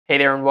Hey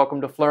there and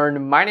welcome to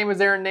PHLEARN. My name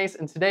is Aaron Nace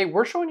and today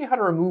we're showing you how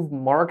to remove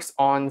marks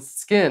on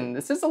skin.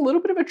 This is a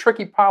little bit of a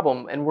tricky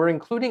problem and we're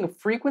including a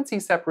frequency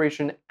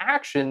separation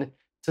action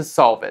to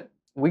solve it.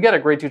 We got a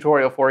great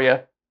tutorial for you.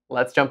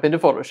 Let's jump into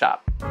Photoshop.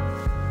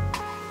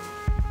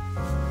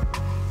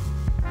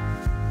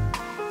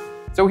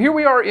 So here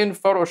we are in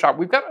Photoshop.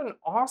 We've got an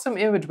awesome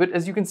image, but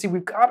as you can see,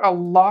 we've got a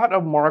lot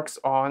of marks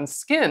on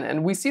skin,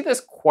 and we see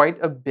this quite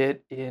a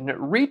bit in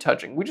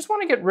retouching. We just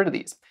want to get rid of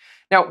these.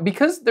 Now,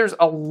 because there's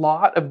a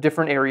lot of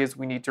different areas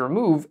we need to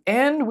remove,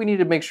 and we need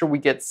to make sure we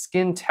get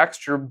skin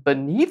texture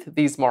beneath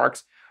these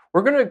marks,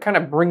 we're going to kind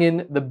of bring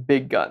in the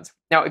big guns.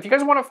 Now, if you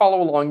guys want to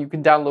follow along, you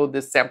can download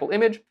this sample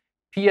image,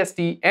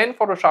 PSD, and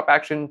Photoshop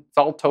action. It's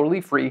all totally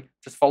free.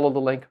 Just follow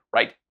the link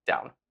right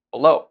down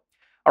below.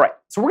 All right,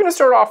 so we're going to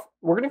start off,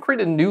 we're going to create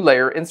a new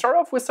layer and start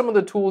off with some of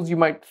the tools you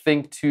might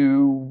think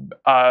to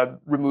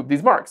remove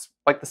these marks,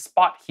 like the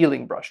spot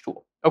healing brush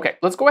tool. Okay,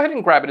 let's go ahead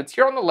and grab it. It's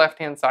here on the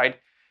left-hand side.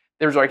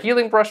 There's our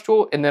healing brush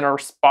tool and then our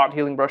spot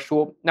healing brush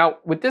tool. Now,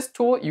 with this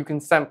tool, you can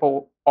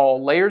sample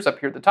all layers up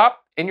here at the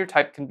top, and your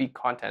type can be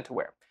content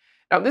aware.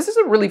 Now, this is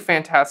a really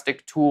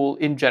fantastic tool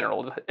in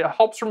general. It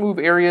helps remove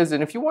areas,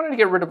 and if you wanted to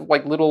get rid of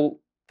like little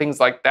things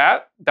like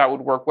that, that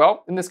would work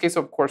well. In this case,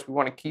 of course, we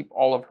want to keep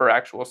all of her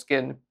actual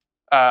skin,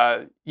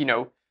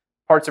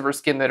 parts of her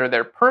skin that are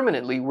there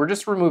permanently. We're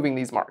just removing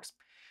these marks.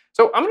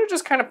 So I'm going to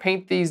just kind of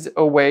paint these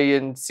away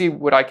and see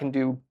what I can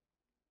do.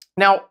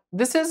 Now,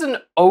 this is an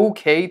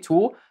okay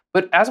tool,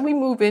 but as we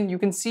move in, you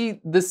can see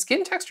the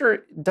skin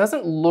texture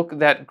doesn't look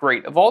that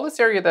great. Of all this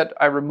area that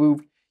I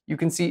removed, you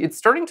can see it's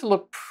starting to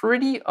look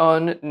pretty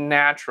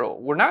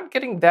unnatural. We're not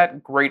getting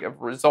that great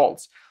of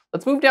results.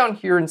 Let's move down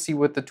here and see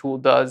what the tool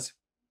does.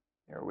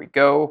 There we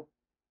go.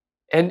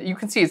 And you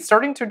can see it's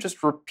starting to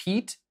just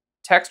repeat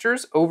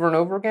textures over and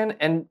over again,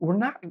 and we're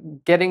not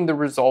getting the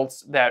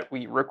results that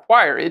we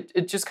require.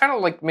 It just kind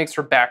of like makes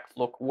her back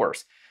look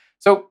worse.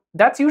 So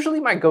that's usually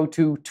my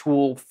go-to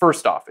tool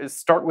first off, is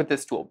start with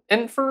this tool.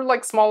 And for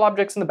like small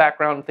objects in the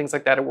background and things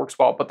like that, it works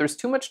well, but there's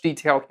too much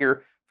detail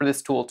here for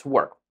this tool to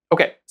work.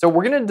 Okay, so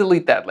we're gonna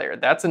delete that layer,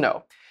 that's a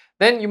no.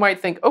 Then you might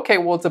think, okay,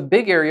 well it's a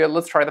big area,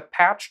 let's try the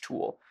patch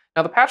tool.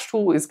 Now the patch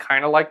tool is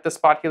kind of like the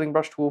spot healing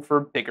brush tool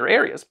for bigger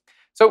areas.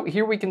 So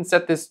here we can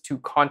set this to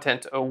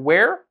content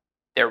aware.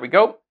 There we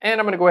go. And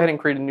I'm going to go ahead and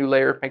create a new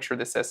layer, make sure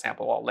this says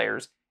sample all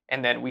layers.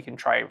 And then we can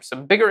try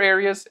some bigger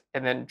areas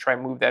and then try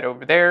move that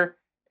over there.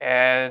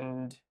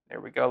 And there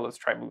we go. Let's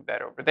try move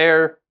that over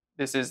there.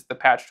 This is the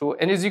patch tool.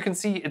 And as you can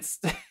see, it's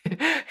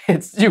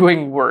it's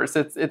doing worse.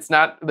 It's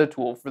not the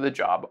tool for the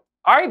job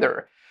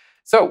either.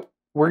 So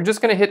we're just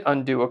going to hit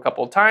undo a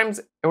couple of times.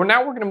 And now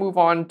we're going to move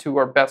on to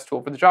our best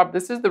tool for the job.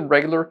 This is the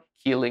regular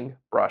healing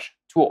brush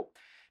tool.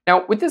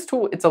 Now, with this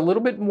tool, it's a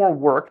little bit more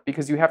work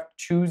because you have to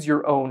choose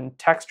your own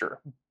texture.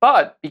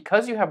 But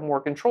because you have more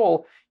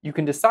control, you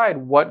can decide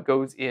what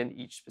goes in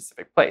each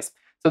specific place.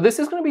 So this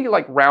is going to be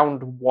like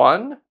round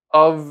one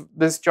of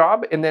this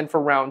job. And then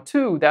for round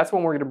two, that's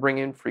when we're going to bring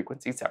in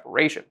frequency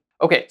separation.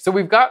 Okay, so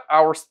we've got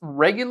our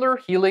regular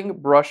healing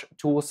brush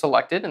tool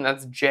selected, and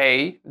that's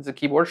J, it's a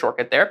keyboard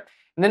shortcut there.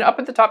 And then up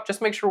at the top,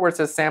 just make sure where it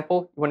says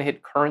sample, you want to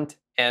hit current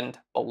and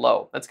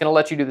below. That's going to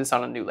let you do this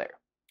on a new layer.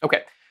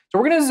 Okay. So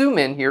we're going to zoom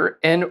in here,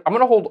 and I'm going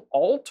to hold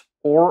Alt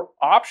or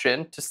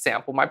Option to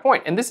sample my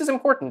point. And this is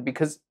important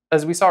because,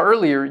 as we saw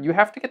earlier, you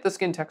have to get the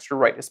skin texture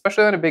right,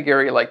 especially on a big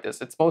area like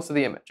this. It's most of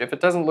the image. If it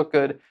doesn't look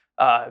good,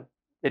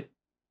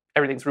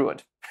 everything's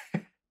ruined.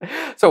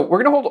 So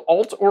we're going to hold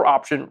Alt or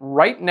Option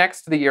right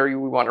next to the area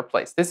we want to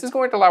replace. This is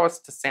going to allow us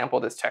to sample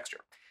this texture.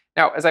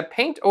 Now, as I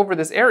paint over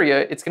this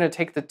area, it's going to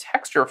take the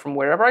texture from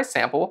wherever I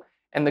sample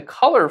and the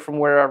color from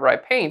wherever I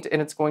paint,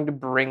 and it's going to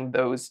bring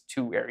those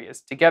two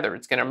areas together.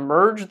 It's going to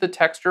merge the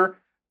texture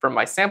from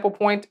my sample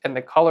point and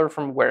the color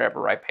from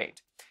wherever I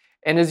paint.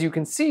 And as you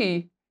can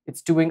see,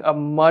 it's doing a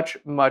much,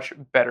 much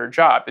better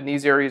job in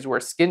these areas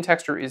where skin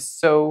texture is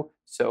so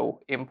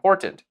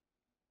important.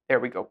 There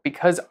we go.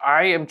 Because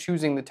I am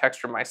choosing the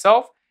texture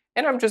myself,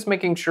 and I'm just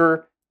making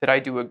sure that I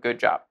do a good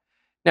job.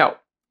 Now,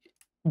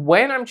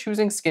 when I'm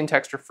choosing skin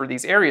texture for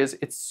these areas,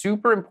 it's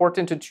super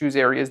important to choose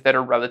areas that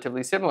are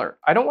relatively similar.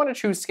 I don't want to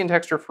choose skin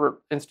texture, for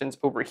instance,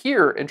 over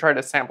here and try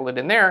to sample it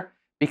in there,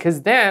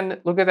 because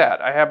then, look at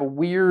that, I have a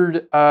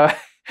weird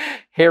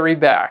hairy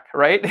back,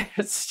 right?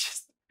 It's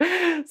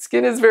just,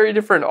 skin is very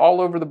different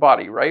all over the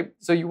body, right?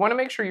 So you want to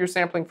make sure you're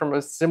sampling from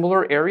a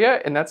similar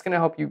area, and that's going to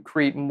help you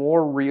create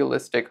more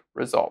realistic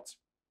results.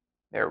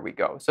 There we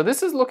go. So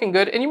this is looking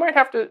good, and you might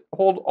have to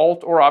hold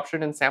Alt or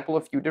Option and sample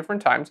a few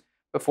different times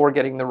before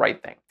getting the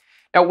right thing.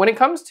 Now, when it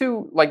comes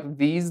to like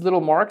these little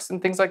marks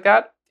and things like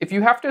that, if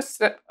you have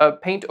to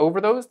paint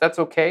over those, that's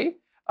okay,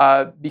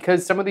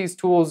 because some of these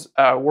tools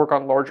work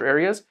on larger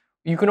areas.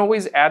 You can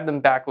always add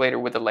them back later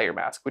with a layer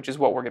mask, which is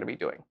what we're going to be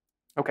doing.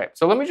 Okay,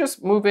 so let me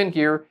just move in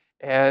here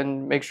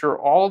and make sure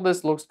all of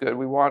this looks good.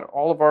 We want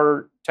all of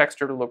our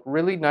texture to look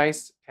really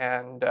nice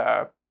and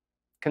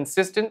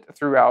consistent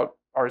throughout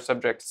our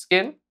subject's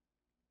skin.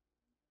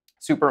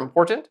 Super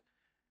important.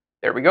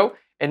 There we go.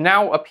 And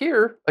now up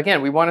here,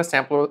 again, we want to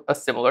sample a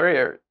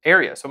similar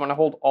area. So I'm going to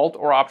hold Alt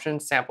or Option,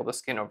 sample the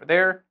skin over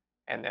there,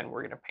 and then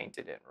we're going to paint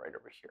it in right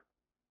over here.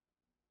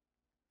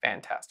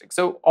 Fantastic.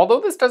 So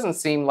although this doesn't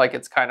seem like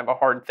it's kind of a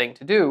hard thing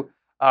to do,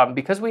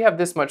 because we have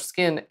this much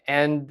skin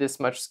and this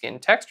much skin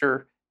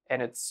texture,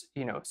 and it's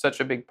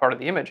such a big part of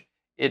the image,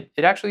 it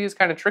actually is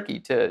kind of tricky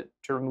to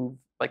remove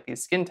like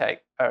these skin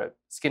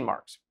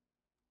marks.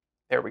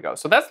 There we go.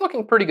 So that's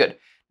looking pretty good.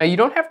 Now you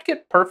don't have to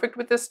get perfect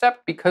with this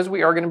step because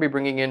we are going to be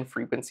bringing in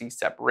frequency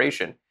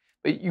separation,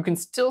 but you can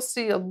still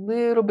see a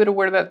little bit of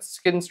where that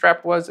skin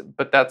strap was,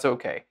 but that's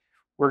okay.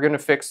 We're going to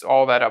fix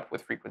all that up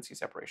with frequency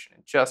separation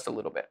in just a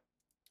little bit.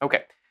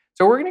 Okay,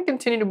 so we're going to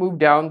continue to move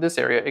down this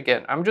area.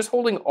 Again, I'm just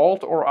holding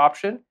Alt or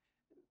Option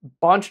a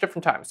bunch of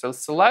different times. So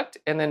select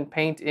and then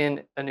paint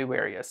in a new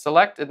area.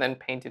 Select and then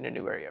paint in a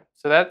new area.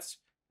 So that's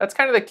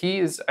kind of the key.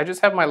 Is I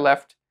just have my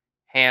left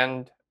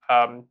hand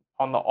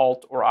on the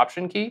Alt or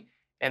Option key,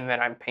 and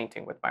then I'm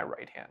painting with my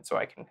right hand. So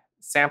I can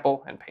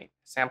sample and paint,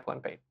 sample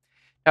and paint.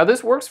 Now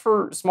this works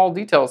for small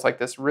details like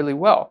this really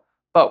well.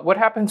 But what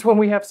happens when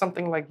we have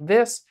something like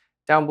this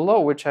down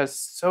below, which has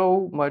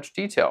so much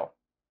detail?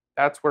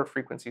 That's where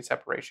frequency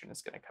separation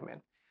is going to come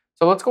in.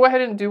 So let's go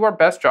ahead and do our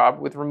best job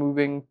with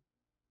removing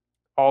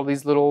all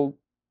these little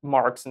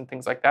marks and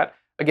things like that.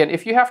 Again,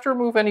 if you have to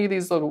remove any of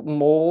these little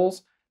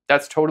moles,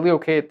 that's totally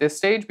okay at this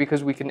stage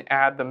because we can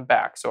add them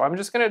back. So I'm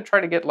just going to try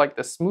to get like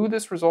the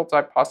smoothest results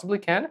I possibly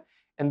can.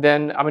 And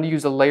then I'm going to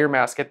use a layer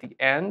mask at the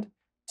end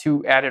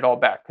to add it all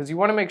back, because you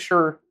want to make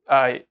sure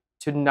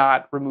to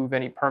not remove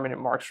any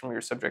permanent marks from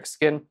your subject's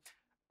skin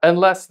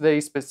unless they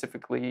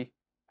specifically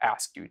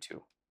ask you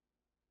to.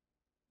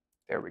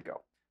 There we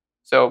go.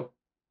 So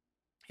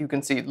you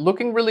can see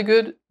looking really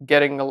good,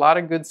 getting a lot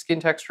of good skin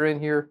texture in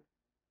here.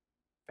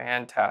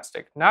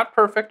 Fantastic. Not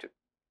perfect,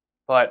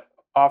 but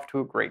off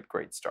to a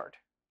great start.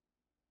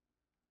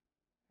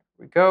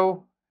 Here we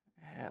go.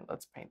 And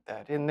let's paint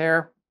that in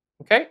there.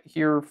 Okay,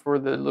 here for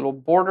the little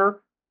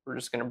border, we're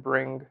just going to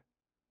bring, there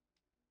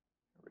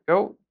we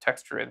go,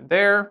 texture in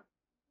there.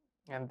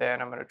 And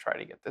then I'm going to try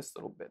to get this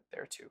little bit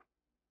there too.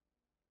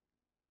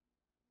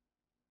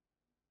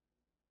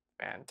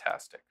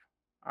 Fantastic.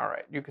 All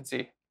right, you can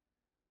see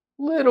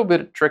a little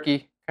bit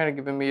tricky, kind of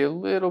giving me a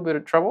little bit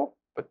of trouble,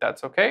 but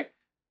that's okay.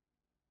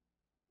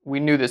 We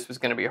knew this was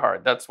going to be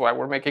hard. That's why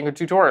we're making a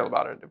tutorial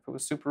about it. If it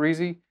was super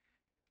easy,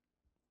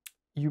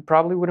 you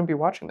probably wouldn't be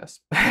watching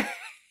this.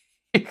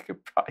 You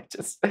could probably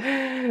just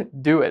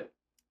do it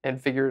and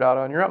figure it out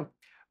on your own.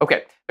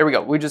 Okay, there we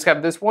go. We just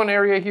have this one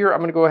area here. I'm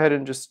going to go ahead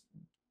and just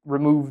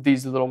remove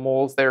these little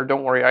moles there.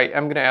 Don't worry, I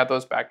am going to add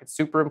those back. It's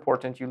super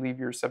important you leave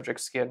your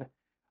subject's skin.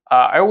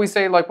 I always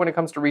say, like when it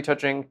comes to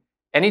retouching,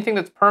 anything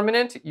that's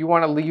permanent, you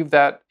want to leave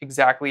that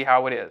exactly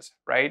how it is,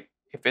 right?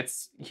 If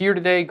it's here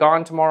today,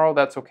 gone tomorrow,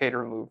 that's okay to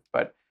remove.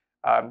 But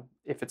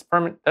if it's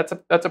permanent, that's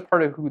a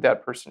part of who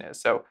that person is.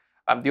 So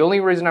the only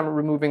reason I'm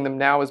removing them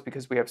now is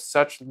because we have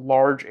such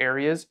large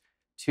areas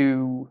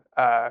to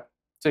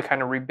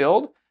kind of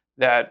rebuild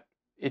that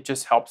it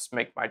just helps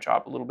make my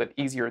job a little bit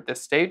easier at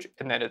this stage,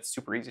 and then it's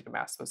super easy to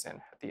mask those in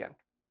at the end.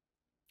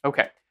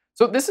 Okay.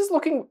 So this is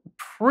looking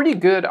pretty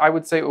good, I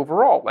would say,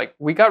 overall. Like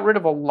we got rid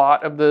of a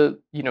lot of the,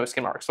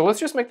 skin marks. So let's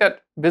just make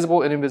that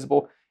visible and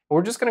invisible. And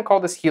we're just going to call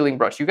this healing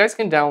brush. You guys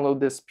can download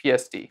this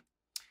PSD.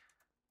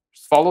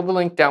 Just follow the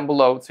link down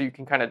below so you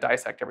can kind of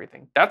dissect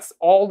everything. That's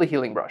all the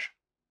healing brush.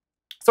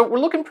 So we're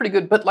looking pretty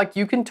good, but like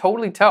you can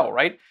totally tell,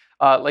 right?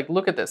 Like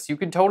look at this. You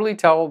can totally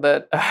tell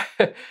that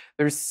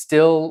there's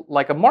still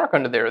like a mark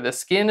under there. The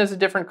skin is a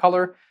different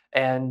color,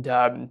 and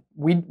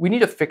we need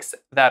to fix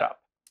that up.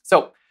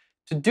 So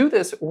to do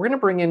this, we're going to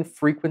bring in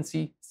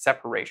frequency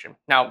separation.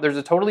 Now, there's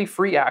a totally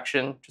free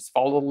action. Just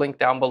follow the link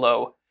down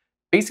below.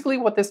 Basically,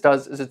 what this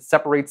does is it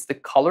separates the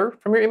color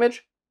from your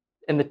image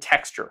and the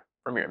texture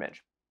from your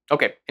image.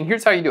 Okay, and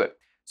here's how you do it.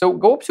 So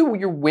go up to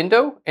your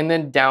window and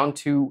then down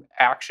to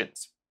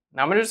actions.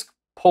 Now I'm going to just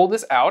pull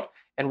this out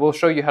and we'll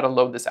show you how to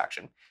load this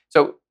action.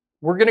 So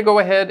we're going to go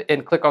ahead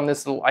and click on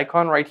this little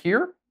icon right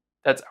here.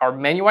 That's our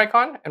menu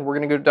icon. And we're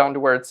going to go down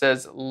to where it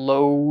says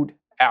load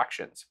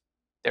actions.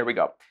 There we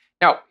go.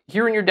 Now,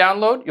 here in your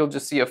download, you'll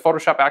just see a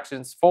Photoshop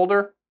Actions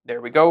folder.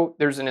 There we go.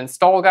 There's an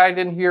install guide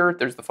in here.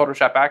 There's the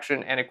Photoshop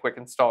Action and a quick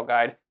install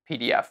guide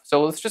PDF.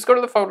 So let's just go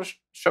to the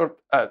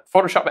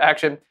Photoshop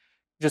Action.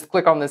 Just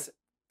click on this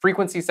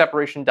frequency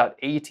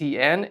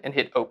separation.atn and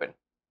hit open.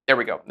 There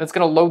we go. That's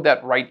going to load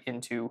that right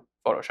into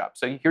Photoshop.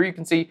 So here you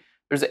can see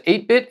there's an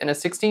 8-bit and a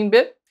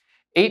 16-bit.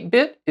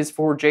 8-bit is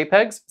for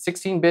JPEGs.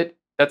 16-bit,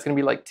 that's going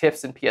to be like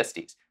TIFFs and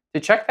PSDs. To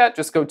check that,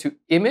 just go to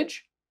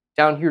Image,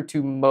 down here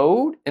to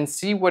Mode, and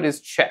see what is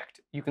checked.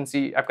 You can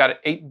see I've got an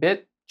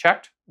 8-bit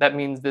checked. That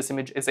means this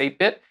image is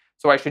 8-bit.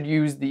 So I should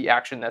use the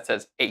action that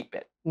says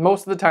 8-bit.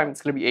 Most of the time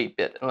it's going to be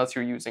 8-bit unless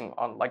you're using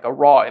on like a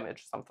raw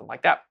image, something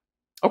like that.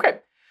 Okay,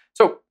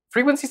 so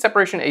frequency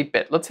separation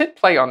 8-bit. Let's hit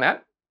play on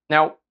that.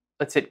 Now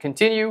let's hit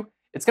continue.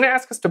 It's going to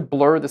ask us to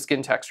blur the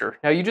skin texture.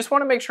 Now you just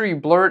want to make sure you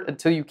blur it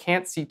until you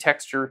can't see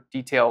texture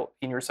detail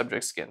in your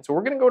subject's skin. So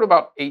we're going to go to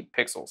about 8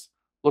 pixels.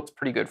 Looks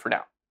pretty good for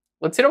now.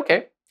 Let's hit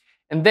OK.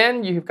 And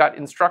then you've got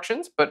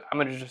instructions, but I'm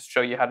going to just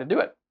show you how to do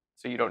it.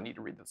 So you don't need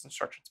to read those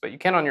instructions, but you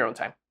can on your own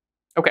time.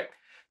 Okay,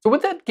 so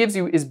what that gives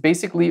you is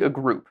basically a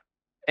group.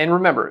 And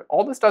remember,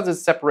 all this does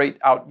is separate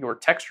out your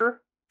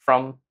texture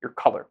from your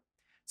color.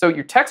 So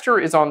your texture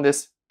is on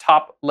this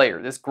top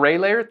layer, this gray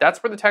layer,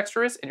 that's where the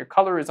texture is, and your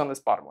color is on this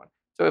bottom one.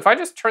 So if I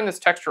just turn this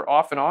texture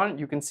off and on,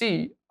 you can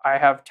see I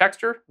have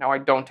texture, now I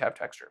don't have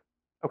texture,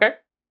 okay?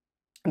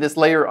 And this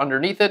layer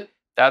underneath it,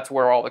 that's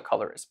where all the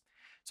color is.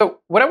 So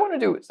what I want to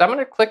do is I'm going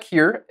to click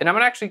here, and I'm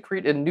going to actually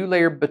create a new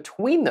layer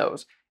between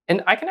those,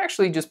 and I can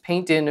actually just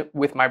paint in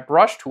with my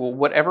brush tool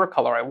whatever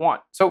color I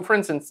want. So for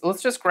instance,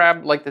 let's just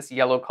grab like this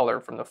yellow color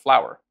from the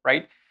flower,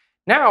 right?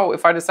 Now,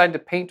 if I decide to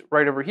paint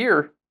right over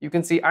here, you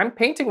can see I'm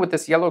painting with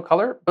this yellow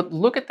color, but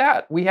look at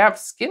that. We have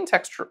skin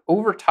texture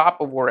over top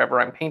of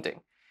wherever I'm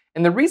painting.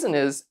 And the reason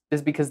is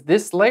because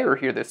this layer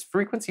here, this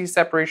frequency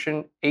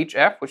separation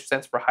HF, which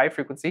stands for high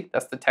frequency,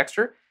 that's the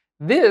texture,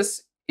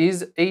 this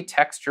is a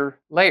texture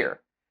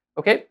layer.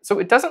 Okay, so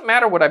it doesn't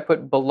matter what I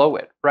put below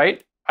it,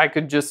 right? I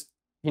could just,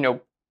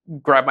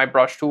 grab my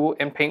brush tool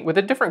and paint with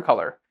a different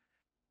color.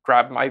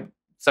 Grab my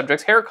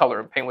subject's hair color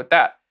and paint with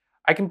that.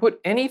 I can put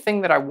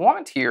anything that I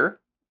want here.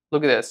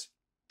 Look at this.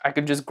 I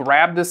could just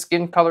grab the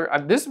skin color.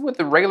 This is with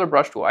the regular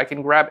brush tool. I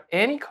can grab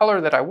any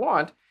color that I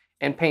want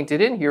and paint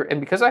it in here.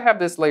 And because I have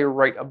this layer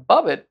right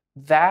above it,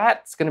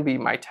 that's going to be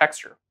my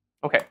texture.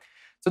 Okay,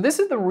 so this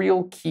is the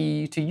real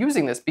key to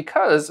using this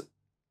because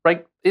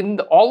right in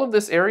all of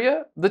this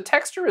area, the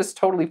texture is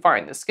totally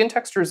fine. The skin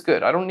texture is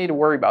good. I don't need to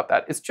worry about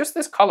that. It's just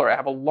this color. I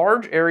have a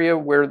large area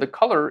where the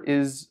color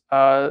is,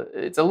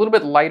 it's a little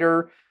bit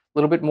lighter, a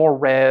little bit more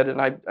red,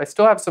 and I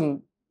still have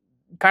some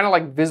kind of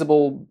like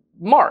visible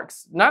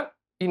marks, not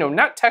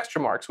texture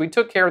marks. We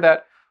took care of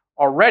that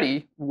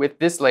already with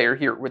this layer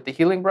here, with the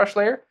healing brush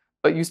layer,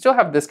 but you still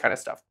have this kind of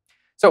stuff.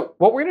 So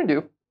what we're gonna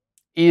do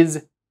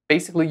is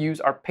basically use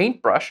our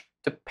paintbrush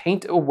to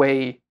paint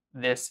away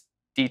this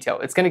detail.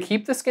 It's going to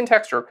keep the skin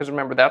texture because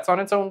remember that's on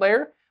its own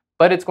layer,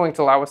 but it's going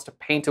to allow us to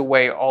paint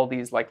away all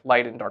these like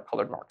light and dark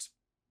colored marks.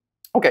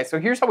 Okay, so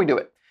here's how we do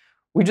it.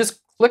 We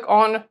just click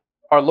on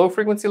our low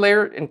frequency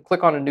layer and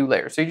click on a new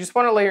layer. So you just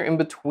want a layer in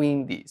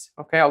between these.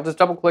 Okay, I'll just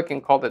double click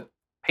and call it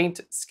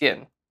paint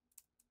skin.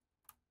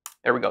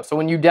 There we go. So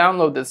when you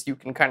download this, you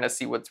can kind of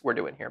see what we're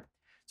doing here.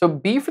 So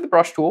B for the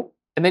brush tool,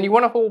 and then you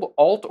want to hold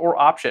Alt or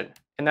Option,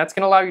 and that's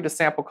going to allow you to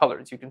sample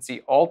colors. You can see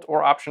Alt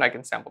or Option. I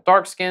can sample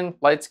dark skin,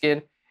 light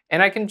skin,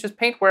 and I can just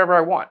paint wherever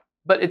I want.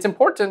 But it's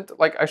important,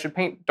 like I should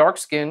paint dark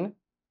skin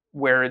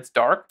where it's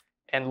dark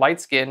and light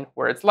skin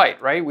where it's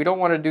light, right? We don't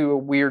want to do a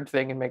weird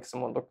thing and make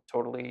someone look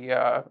totally,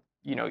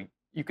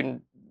 you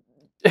can,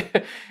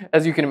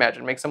 as you can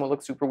imagine, make someone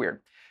look super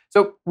weird.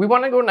 So we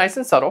want to go nice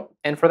and subtle,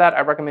 and for that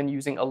I recommend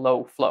using a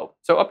low flow.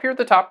 So up here at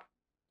the top,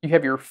 you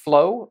have your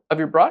flow of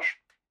your brush.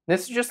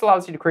 This just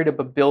allows you to create a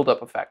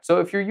build-up effect. So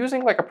if you're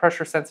using like a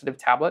pressure-sensitive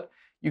tablet,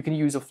 you can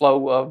use a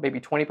flow of maybe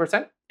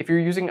 20%. If you're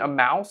using a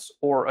mouse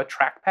or a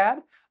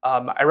trackpad,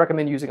 I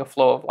recommend using a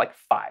flow of like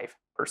 5%.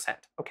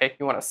 Okay,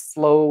 you want a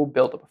slow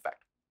build-up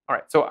effect. All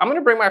right, so I'm going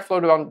to bring my flow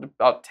down to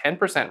about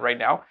 10% right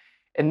now.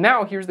 And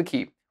now here's the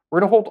key.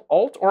 We're going to hold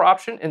Alt or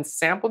Option and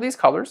sample these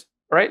colors,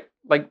 right?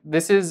 Like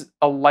this is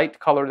a light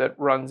color that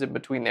runs in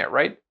between there,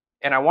 right?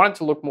 And I want it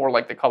to look more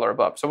like the color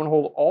above. So I'm going to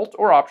hold Alt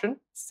or Option,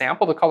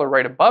 sample the color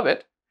right above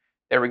it.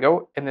 There we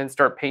go, and then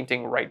start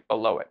painting right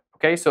below it.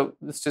 Okay, so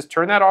let's just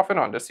turn that off and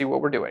on to see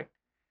what we're doing.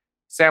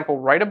 Sample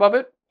right above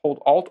it,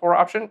 hold Alt or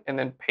Option, and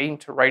then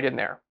paint right in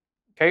there.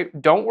 Okay,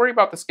 don't worry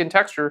about the skin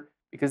texture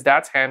because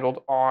that's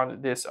handled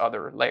on this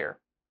other layer.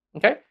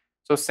 Okay,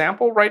 so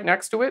sample right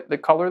next to it, the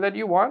color that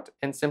you want,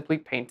 and simply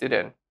paint it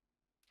in.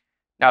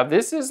 Now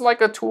this is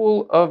like a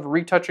tool of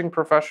retouching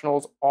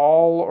professionals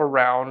all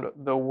around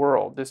the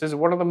world. This is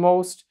one of the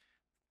most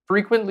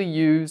frequently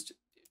used,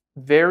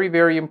 very,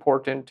 very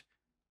important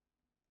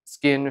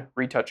skin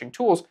retouching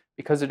tools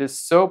because it is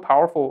so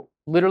powerful.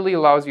 Literally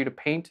allows you to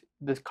paint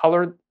the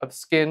color of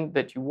skin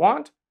that you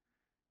want.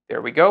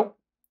 There we go.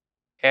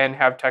 And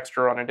have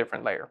texture on a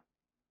different layer.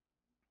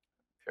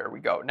 There we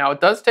go. Now it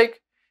does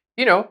take,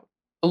 a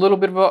little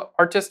bit of an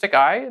artistic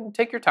eye and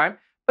take your time.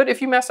 But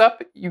if you mess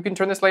up, you can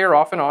turn this layer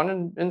off and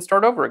on and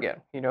start over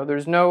again.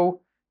 There's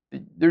no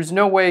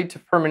way to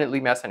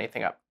permanently mess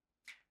anything up.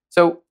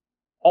 So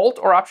Alt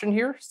or Option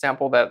here,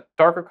 sample that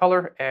darker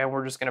color, and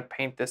we're just going to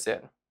paint this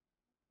in.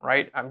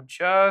 Right? I'm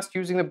just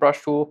using the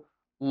brush tool,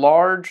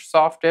 large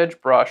soft edge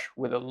brush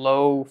with a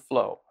low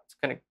flow. It's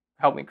going to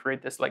help me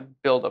create this like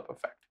build-up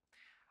effect.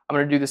 I'm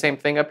going to do the same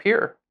thing up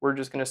here. We're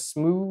just going to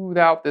smooth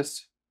out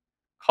this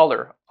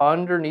color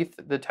underneath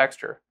the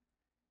texture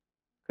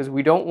because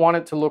we don't want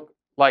it to look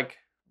like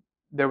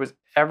there was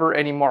ever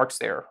any marks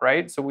there,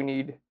 right? So we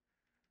need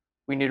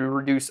to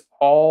reduce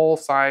all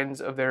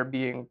signs of there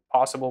being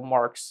possible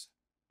marks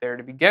there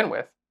to begin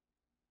with.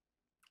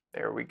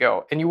 There we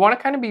go. And you want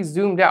to kind of be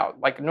zoomed out.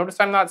 Like notice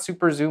I'm not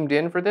super zoomed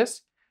in for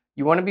this.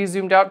 You want to be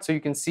zoomed out so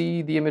you can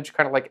see the image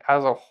kind of like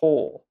as a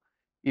whole.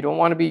 You don't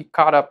want to be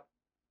caught up,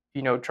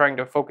 trying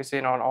to focus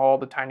in on all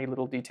the tiny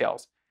little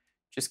details.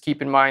 Just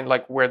keep in mind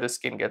like where the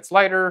skin gets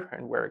lighter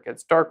and where it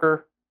gets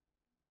darker.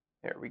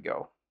 There we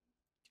go.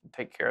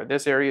 Take care of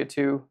this area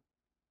too.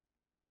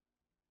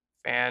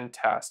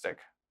 Fantastic.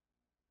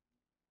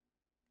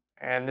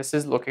 And this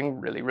is looking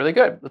really, really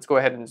good. Let's go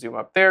ahead and zoom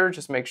up there.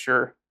 Just make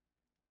sure.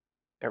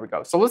 There we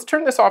go. So let's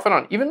turn this off and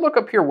on. Even look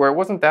up here where it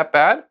wasn't that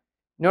bad.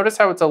 Notice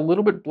how it's a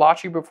little bit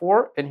blotchy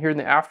before, and here in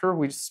the after,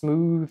 we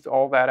smoothed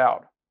all that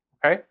out,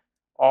 okay?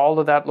 All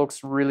of that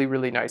looks really,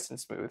 really nice and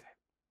smooth.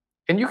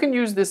 And you can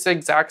use this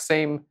exact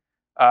same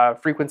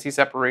frequency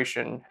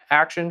separation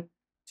action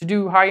to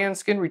do high-end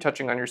skin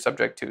retouching on your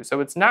subject too. So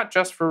it's not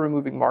just for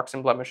removing marks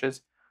and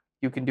blemishes.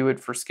 You can do it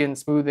for skin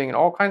smoothing and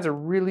all kinds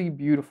of really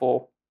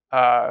beautiful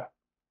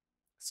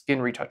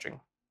skin retouching.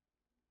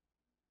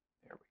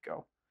 There we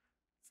go.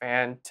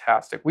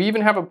 Fantastic. We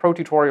even have a pro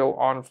tutorial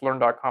on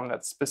PHLEARN.com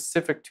that's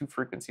specific to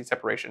frequency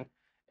separation,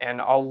 and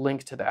I'll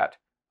link to that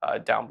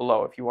down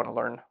below if you want to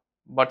learn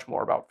much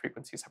more about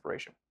frequency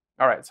separation.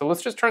 All right, so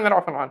let's just turn that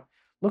off and on.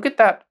 Look at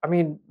that. I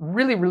mean,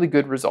 really, really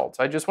good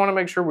results. I just want to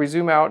make sure we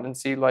zoom out and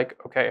see like,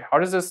 okay, how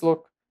does this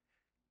look?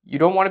 You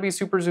don't want to be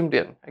super zoomed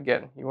in.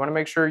 Again, you want to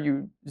make sure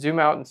you zoom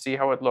out and see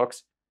how it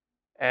looks.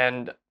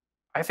 And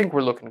I think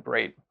we're looking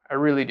great. I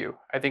really do.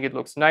 I think it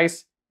looks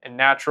nice and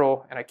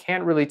natural, and I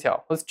can't really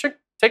tell. Let's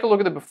take a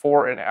look at the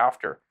before and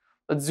after.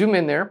 Let's zoom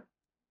in there.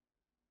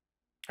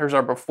 Here's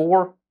our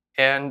before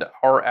and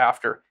our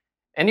after.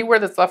 Anywhere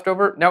that's left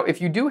over. Now, if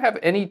you do have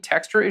any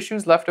texture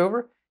issues left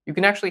over, you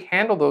can actually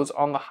handle those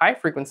on the high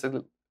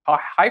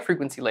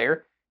frequency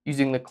layer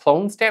using the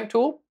clone stamp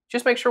tool.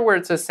 Just make sure where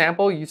it says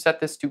sample, you set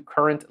this to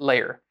current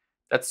layer.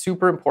 That's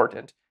super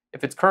important.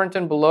 If it's current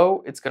and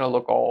below, it's going to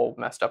look all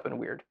messed up and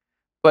weird.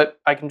 But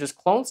I can just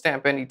clone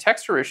stamp any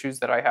texture issues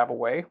that I have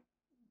away.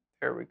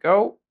 There we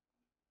go.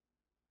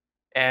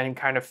 And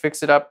kind of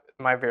fix it up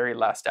in my very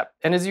last step.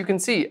 And as you can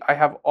see, I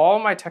have all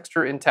my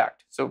texture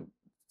intact. So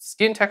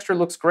skin texture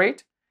looks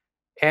great,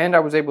 and I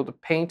was able to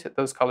paint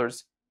those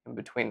colors in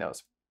between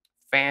those.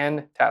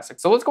 Fantastic.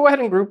 So let's go ahead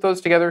and group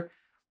those together.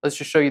 Let's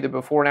just show you the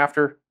before and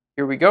after.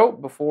 Here we go,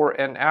 before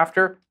and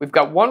after. We've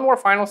got one more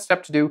final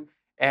step to do,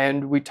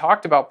 and we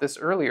talked about this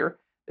earlier.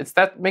 It's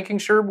that making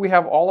sure we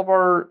have all of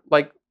our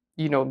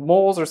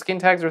moles or skin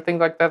tags or things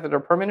like that that are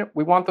permanent.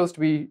 We want those to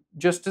be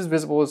just as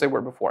visible as they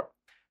were before.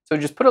 So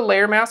just put a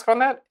layer mask on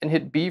that and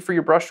hit B for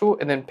your brush tool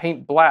and then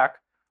paint black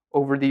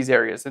over these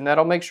areas. And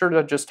that'll make sure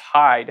to just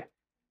hide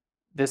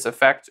this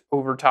effect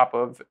over top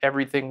of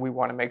everything. We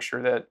want to make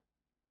sure that,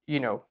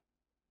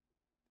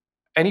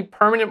 any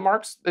permanent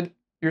marks that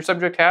your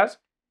subject has,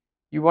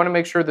 you want to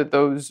make sure that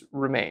those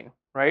remain,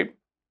 right?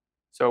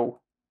 So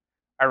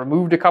I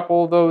removed a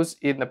couple of those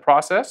in the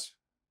process.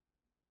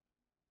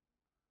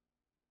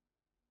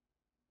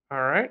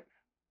 All right.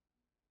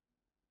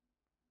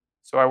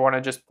 So I want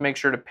to just make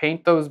sure to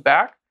paint those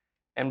back.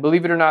 And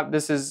believe it or not,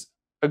 this is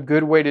a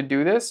good way to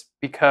do this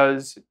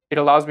because it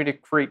allows me to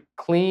create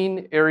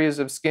clean areas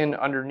of skin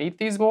underneath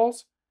these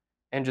moles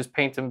and just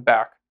paint them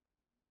back.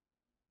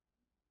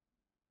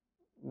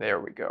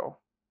 There we go.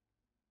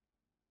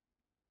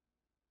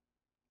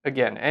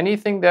 Again,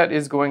 anything that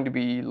is going to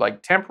be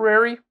like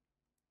temporary,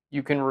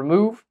 you can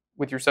remove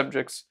with your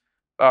subject's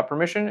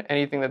permission.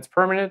 Anything that's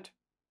permanent,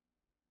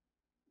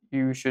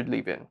 you should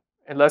leave in,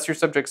 unless your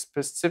subject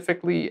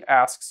specifically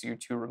asks you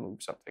to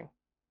remove something.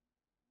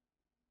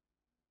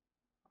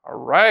 All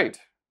right,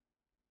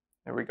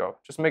 there we go.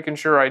 Just making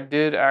sure I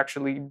did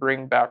actually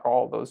bring back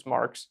all those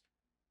marks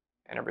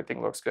and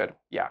everything looks good.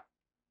 Yeah,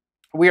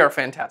 we are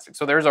fantastic.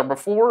 So there's our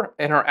before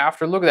and our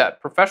after. Look at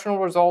that, professional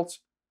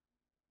results.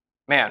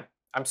 Man,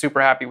 I'm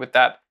super happy with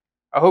that.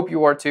 I hope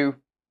you are too.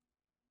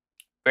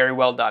 Very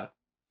well done.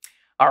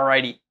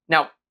 Alrighty,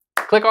 now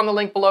click on the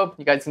link below.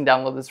 You guys can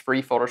download this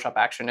free Photoshop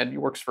action. It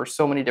works for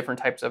so many different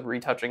types of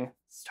retouching.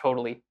 It's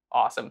totally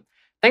awesome.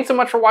 Thanks so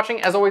much for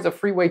watching. As always, a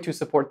free way to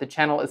support the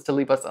channel is to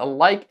leave us a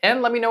like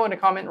and let me know in a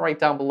comment right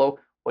down below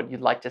what you'd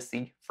like to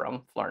see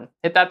from PHLEARN.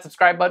 Hit that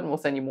subscribe button. We'll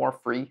send you more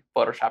free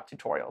Photoshop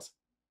tutorials.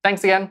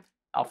 Thanks again.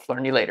 I'll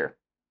PHLEARN you later.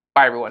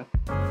 Bye, everyone.